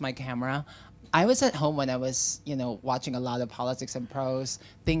think that's my camera. I was at home when I was, watching a lot of Politics and Prose,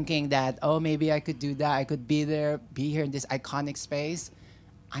 thinking that, oh, maybe I could do that. I could be here in this iconic space.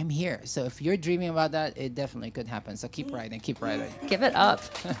 I'm here. So if you're dreaming about that, it definitely could happen. So keep writing, keep writing. Give it up.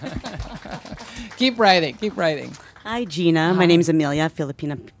 Keep writing, keep writing. Hi, Geena. My name is Amelia,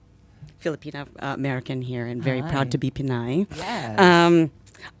 Filipina American here, and very proud to be Pinay. Yes.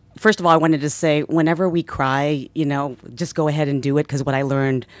 First of all, I wanted to say, whenever we cry, just go ahead and do it, because what I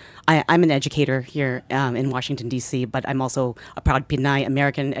learned, I'm an educator here in Washington, D.C., but I'm also a proud Pinay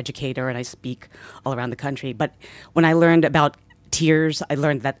American educator, and I speak all around the country. But when I learned about tears, I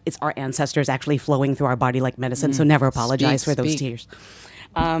learned that it's our ancestors actually flowing through our body like medicine, so never apologize for those tears.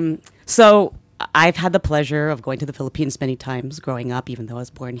 So I've had the pleasure of going to the Philippines many times growing up, even though I was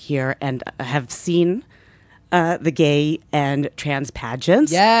born here, and I have seen the gay and trans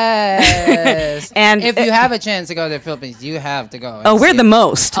pageants. Yes. And if you have a chance to go to the Philippines, you have to go. Oh, we're the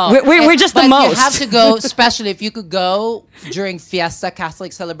most. We're just the but most. You have to go, especially if you could go during Fiesta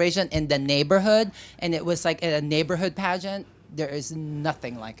Catholic celebration in the neighborhood, and it was like a neighborhood pageant. There is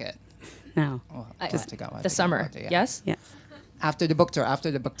nothing like it. No. Oh, I have to go. The summer. Yes? Yes. After the book tour.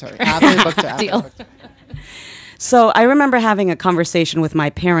 Deal. So I remember having a conversation with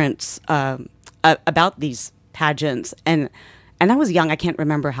my parents about these pageants, and I was young. I can't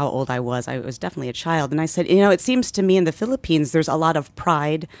remember how old I was. I was definitely a child. And I said, it seems to me in the Philippines, there's a lot of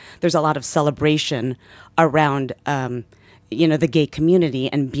pride. There's a lot of celebration around, the gay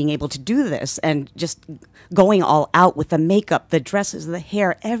community, and being able to do this and just going all out with the makeup, the dresses, the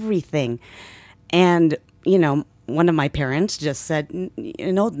hair, everything. And, one of my parents just said,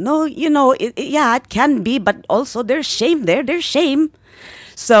 no, it can be, but also there's shame there. There's shame.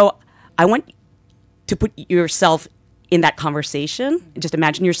 So I want to put yourself in that conversation. Just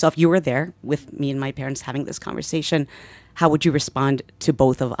imagine yourself, you were there with me and my parents having this conversation. How would you respond to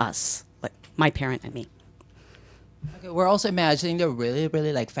both of us, like my parent and me? Okay, we're also imagining they're really,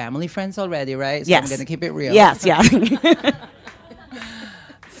 really like family friends already, right? So yes. I'm going to keep it real. Yes, yeah.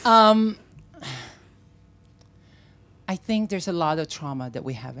 I think there's a lot of trauma that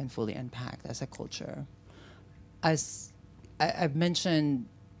we haven't fully unpacked as a culture. As I've mentioned,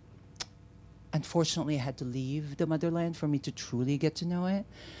 unfortunately, I had to leave the motherland for me to truly get to know it.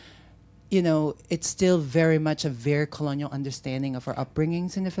 You know, it's still very much a very colonial understanding of our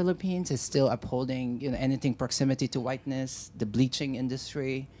upbringings in the Philippines. It's still upholding, you know, anything proximity to whiteness, the bleaching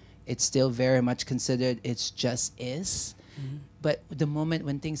industry. It's still very much considered it's just is. Mm-hmm. But the moment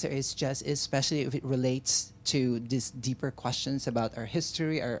when things are it's just is, especially if it relates to these deeper questions about our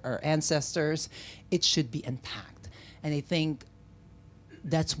history, our ancestors, it should be unpacked. And I think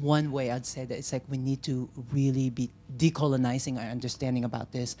that's one way I'd say that it's like we need to really be decolonizing our understanding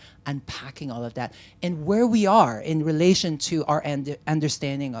about this, unpacking all of that, and where we are in relation to our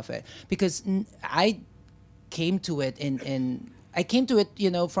understanding of it. Because I came to it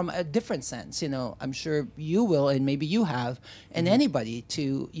you know, from a different sense. You know, I'm sure you will, and maybe you have, and anybody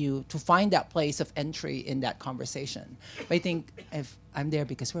to find that place of entry in that conversation. But I think if I'm there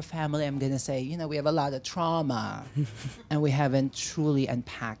because we're family, I'm gonna say, you know, we have a lot of trauma, and we haven't truly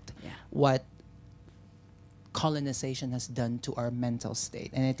unpacked what colonization has done to our mental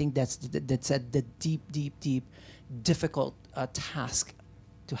state. And I think that's the deep, difficult task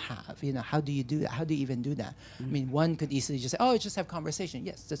to have. You know, how do you do that? How do you even do that? I mean, one could easily just say, oh, just have conversation.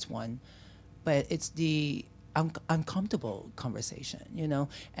 Yes, that's one. But it's the uncomfortable conversation, you know?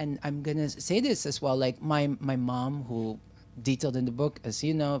 And I'm going to say this as well, like my mom, who detailed in the book, as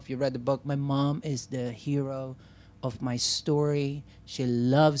you know, if you read the book, my mom is the hero of my story. She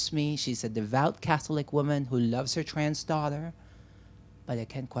loves me. She's a devout Catholic woman who loves her trans daughter, but I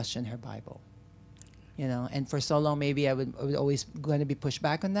can't question her Bible. You know, and for so long, maybe I would always going to be pushed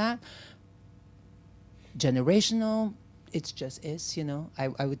back on that. Generational, it's just is, you know.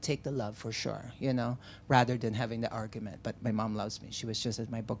 I would take the love for sure, you know, rather than having the argument. But my mom loves me. She was just at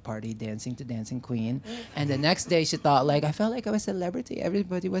my book party dancing to Dancing Queen. And the next day she thought, like, I felt like I was a celebrity.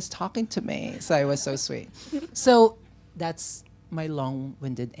 Everybody was talking to me. So it was so sweet. So that's my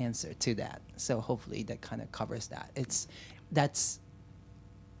long-winded answer to that. So hopefully that kind of covers that. That's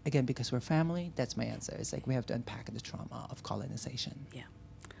again, because we're family, that's my answer. It's like we have to unpack the trauma of colonization. Yeah.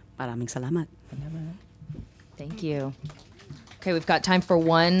 Maraming salamat. Thank you. Okay, we've got time for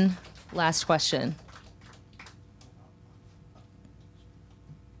one last question.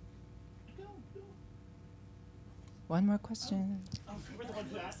 One more question. Oh, you were the one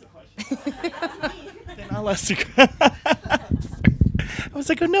who asked the question. Then I'll ask the question. I was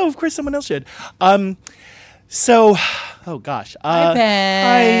like, oh no, of course someone else should. So, oh gosh. Hi,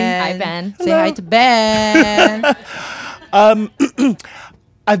 Ben. Hi, Ben. Say hi to Ben.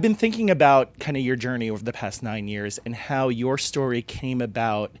 I've been thinking about kind of your journey over the past 9 years and how your story came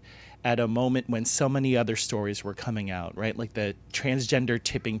about at a moment when so many other stories were coming out, right? Like the transgender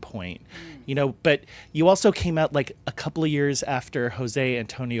tipping point, you know, but you also came out like a couple of years after Jose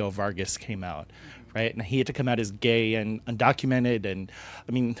Antonio Vargas came out, right? And he had to come out as gay and undocumented. And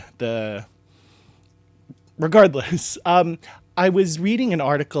I mean, regardless, I was reading an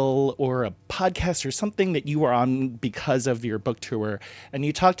article or a podcast or something that you were on because of your book tour, and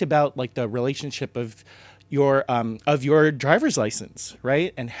you talked about like the relationship of your driver's license,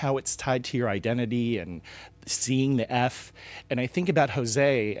 right, and how it's tied to your identity and seeing the F. And I think about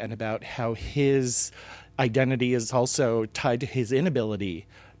Jose and about how his identity is also tied to his inability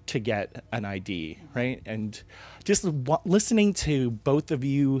to get an ID, right? And just listening to both of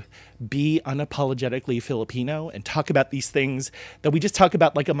you be unapologetically Filipino and talk about these things that we just talk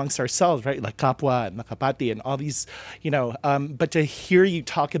about like amongst ourselves, right? Like kapwa and makapati and all these, you know, but to hear you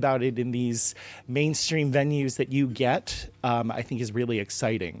talk about it in these mainstream venues that you get, I think is really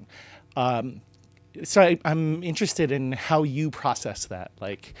exciting. So I'm interested in how you process that,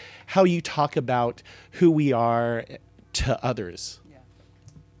 like how you talk about who we are to others.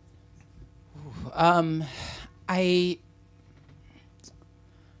 There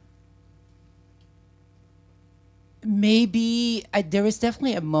was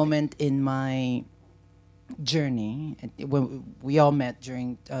definitely a moment in my journey when we all met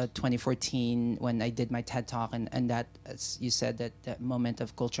during 2014 when I did my TED Talk, and that, as you said, that moment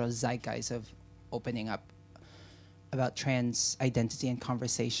of cultural zeitgeist of opening up about trans identity and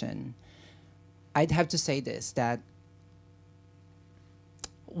conversation. I'd have to say this, that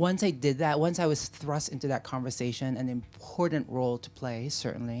once I did that, once I was thrust into that conversation, an important role to play,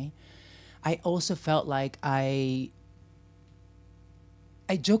 certainly, I also felt like I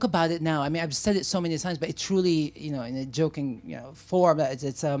joke about it now. I mean, I've said it so many times, but it truly, you know, in a joking, you know, form, I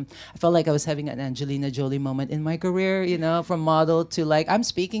felt like I was having an Angelina Jolie moment in my career, you know, from model to like, I'm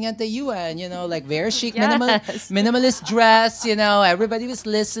speaking at the UN, you know, like very chic, minimalist dress, you know, everybody was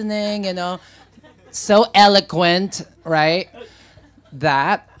listening, you know. so eloquent, right?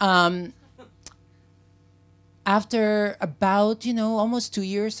 That after about, almost 2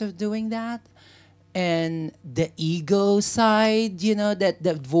 years of doing that, and the ego side,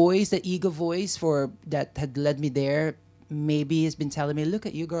 that ego voice that had led me there, maybe has been telling me, look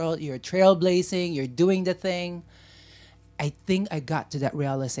at you, girl, you're trailblazing, you're doing the thing. I think I got to that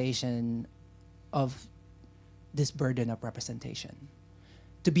realization of this burden of representation.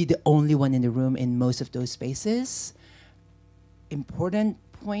 To be the only one in the room in most of those spaces, important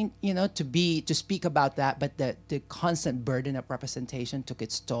point, to speak about that, but the constant burden of representation took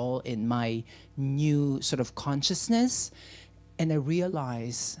its toll in my new sort of consciousness. And I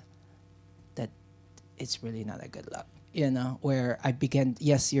realized that it's really not a good luck, where I began,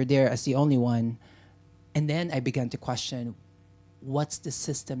 yes, you're there as the only one. And then I began to question, what's the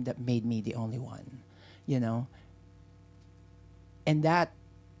system that made me the only one, And that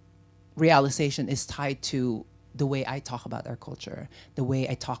realization is tied to the way I talk about our culture, the way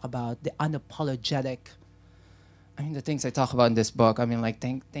I talk about the unapologetic, the things I talk about in this book.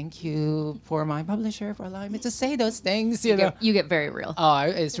 Thank you for my publisher for allowing me to say those things. You get very real. Oh,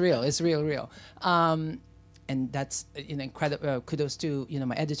 it's real. It's real. And that's incredible. Kudos to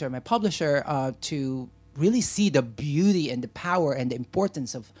my editor, my publisher, to really see the beauty and the power and the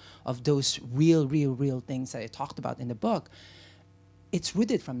importance of those real things that I talked about in the book. It's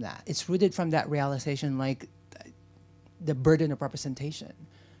rooted from that. It's rooted from that realization, like the burden of representation,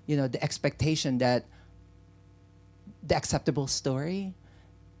 the expectation that the acceptable story,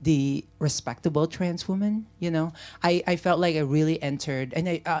 the respectable trans woman, I felt like I really entered, and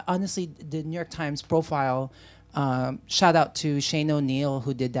I honestly, the New York Times profile, shout out to Shane O'Neill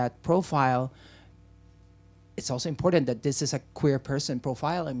who did that profile. It's also important that this is a queer person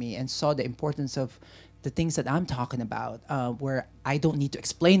profiling me and saw the importance of the things that I'm talking about, where I don't need to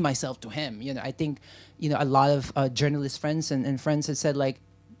explain myself to him. I think, a lot of journalist friends and friends have said, like,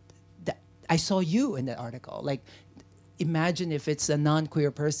 I saw you in that article. Like, imagine if it's a non-queer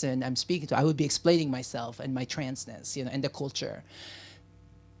person I'm speaking to, I would be explaining myself and my transness, and the culture.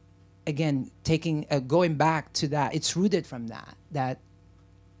 Again, going back to that, it's rooted from that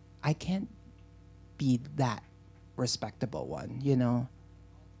I can't be that respectable one,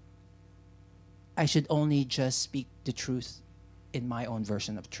 I should only just speak the truth in my own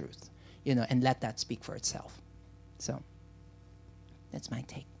version of truth, and let that speak for itself. So that's my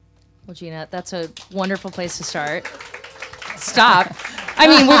take. Well, Geena, that's a wonderful place to start. Stop.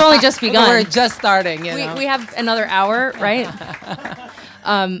 We've only just begun. We're just starting, We have another hour, right?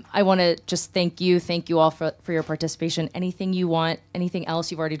 I want to just thank you all for your participation. Anything you want, anything else?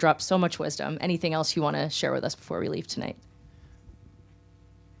 You've already dropped so much wisdom. Anything else you want to share with us before we leave tonight?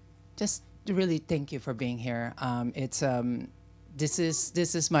 Just really thank you for being here. This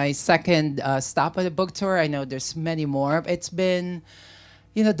is my second stop at the book tour. I know there's many more. It's been,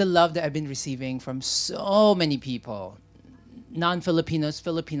 the love that I've been receiving from so many people, non-Filipinos,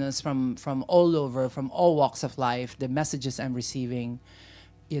 Filipinos from all over, from all walks of life. The messages I'm receiving,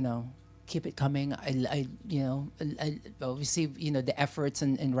 keep it coming. I obviously, the efforts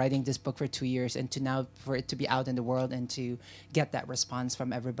in writing this book for 2 years, and to now for it to be out in the world and to get that response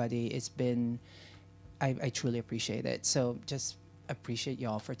from everybody, it's been, I truly appreciate it. So just appreciate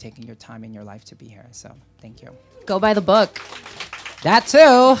y'all for taking your time in your life to be here. So thank you. Go buy the book. That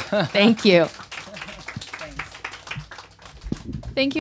too. Thank you.